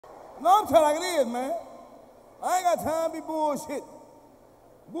No, I'm telling like it is, man. I ain't got time to be bullshit.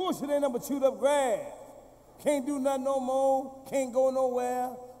 Bullshit ain't nothing but chewed up grass. Can't do nothing no more. Can't go nowhere.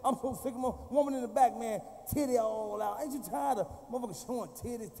 I'm so sick of my woman in the back, man. Titty all out. Ain't you tired of motherfuckers showing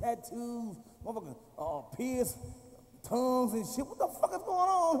titties, tattoos, motherfuckers pierced tongues and shit? What the fuck is going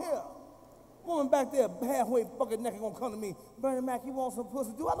on here? Woman back there, halfway fucking naked, gonna come to me. Bernie Mac, you want some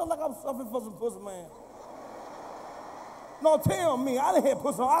pussy? Do I look like I'm suffering for some pussy, man? No, tell me. I didn't have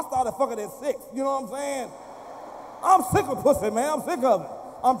pussy. I started fucking at 6. You know what I'm saying? I'm sick of pussy, man. I'm sick of it.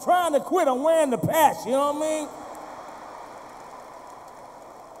 I'm trying to quit. I'm wearing the patch. You know what I mean?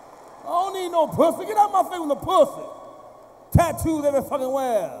 I don't need no pussy. Get out my face with the pussy. Tattoos every fucking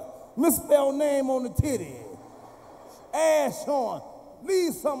where. Misspelled name on the titty. Ass showing.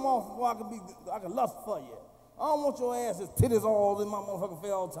 Leave something off before I can lust for you. I don't want your ass, just titties all in my motherfucking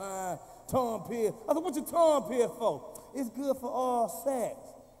face all the time. Tongue pierced. I said, what your tongue pierced for? It's good for all sex.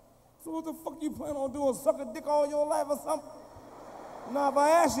 So what the fuck you plan on doing? Suck a dick all your life or something? Nah, if I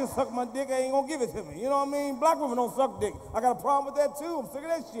ask you to suck my dick, I ain't gonna give it to me. You know what I mean? Black women don't suck dick. I got a problem with that too. I'm sick of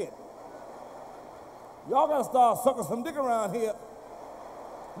that shit. Y'all gotta start sucking some dick around here.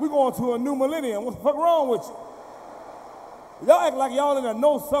 We going to a new millennium. What the fuck wrong with you? Y'all act like y'all in a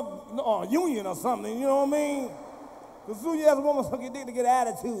no-suck union or something, you know what I mean? Because soon you ask a woman to suck your dick to get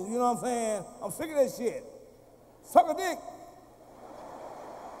attitude, you know what I'm saying? I'm sick of that shit. Suck a dick.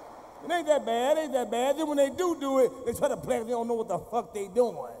 It ain't that bad, it ain't that bad. Then when they do it, they try to play like they don't know what the fuck they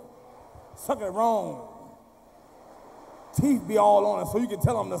doing. Suck it wrong. Teeth be all on it so you can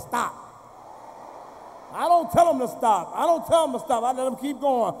tell them to stop. I don't tell them to stop. I don't tell them to stop. I let them keep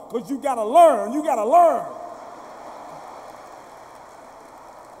going because you gotta learn. You gotta learn.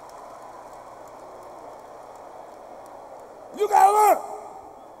 You gotta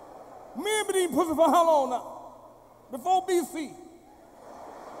learn. Men been eating pussy for how long now? Before BC.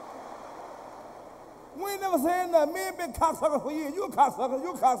 We ain't never saying nothing. Men been cocksuckers for years. You a cocksucker.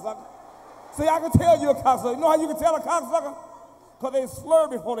 You a cocksucker. See, I can tell you a cocksucker. You know how you can tell a cocksucker? Because they slur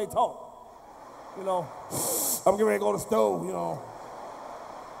before they talk. You know, I'm getting ready to go to the stove, you know.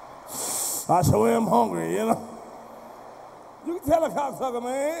 I sure am hungry, you know. You can tell a cocksucker,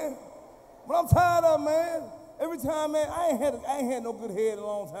 man. But I'm tired of it, man. Every time, man, I ain't had no good head in a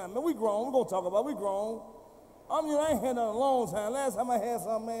long time. Man, we grown. We're going to talk about it. We grown. I ain't had nothing in a long time. Last time I had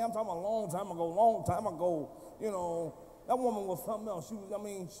something, man, I'm talking about a long time ago, you know. That woman was something else.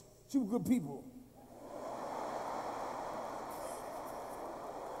 She was good people.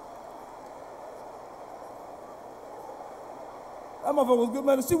 That motherfucker was good,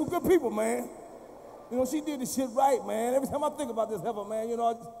 man. She was good people, man. You know, she did the shit right, man. Every time I think about this heifer, man, you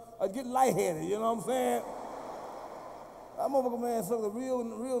know, I get lightheaded, you know what I'm saying? That motherfucker, man, sucked a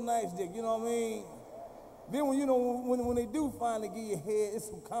real nice dick, you know what I mean? Then when, you know, when they do finally give you head, it's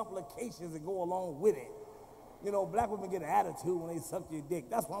some complications that go along with it. You know, black women get an attitude when they suck your dick.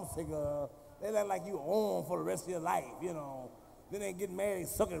 That's what I'm sick of. They act like you own for the rest of your life, you know. Then they get married,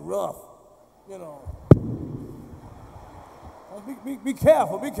 suck it rough, you know. Be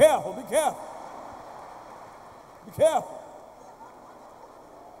careful, be careful, be careful. Be careful.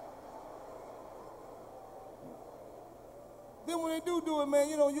 Then when they do it, man,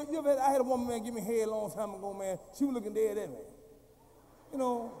 you know, I had a woman, man, give me head a long time ago, man. She was looking dead at me. You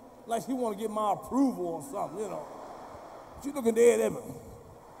know, like she want to get my approval or something, you know. She looking dead at me.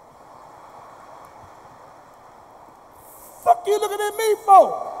 Fuck you looking at me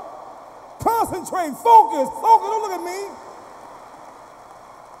for? Concentrate, focus, don't look at me.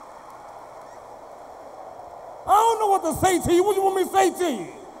 I don't know what to say to you. What do you want me to say to you?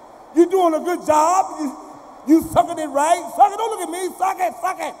 You doing a good job. You sucking it right. Suck it. Don't look at me. Suck it.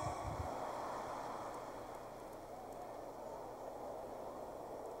 Suck it.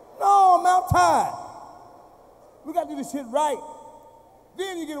 No, man, I'm tired. We got to do this shit right.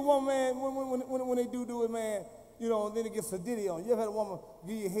 Then you get a woman, man, when they do it, man, you know, then it gets sedity on you. You ever had a woman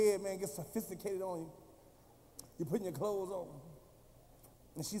give you head, man, get sophisticated on you? You're putting your clothes on.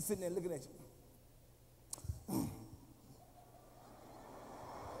 And she's sitting there looking at you.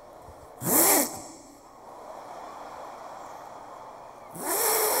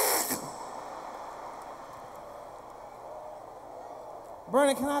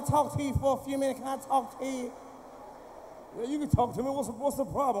 Bernie, can I talk to you for a few minutes? Can I talk to you? Yeah, you can talk to me. What's the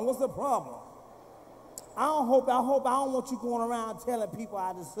problem? What's the problem? I don't want you going around telling people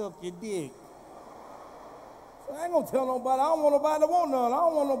I just sucked your dick. So I ain't gonna tell nobody. I don't want nobody to want none. I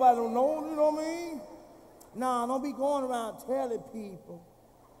don't want nobody to know, you know what I mean? Nah, don't be going around telling people.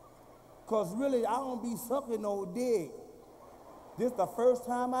 Cause really, I don't be sucking no dick. This the first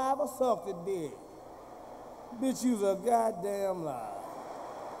time I ever sucked a dick. Bitch, you's a goddamn lie.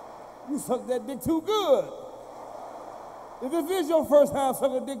 You suck that dick too good. If this is your first time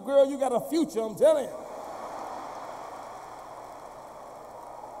sucking a dick, girl, you got a future, I'm telling you.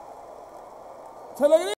 So look at this.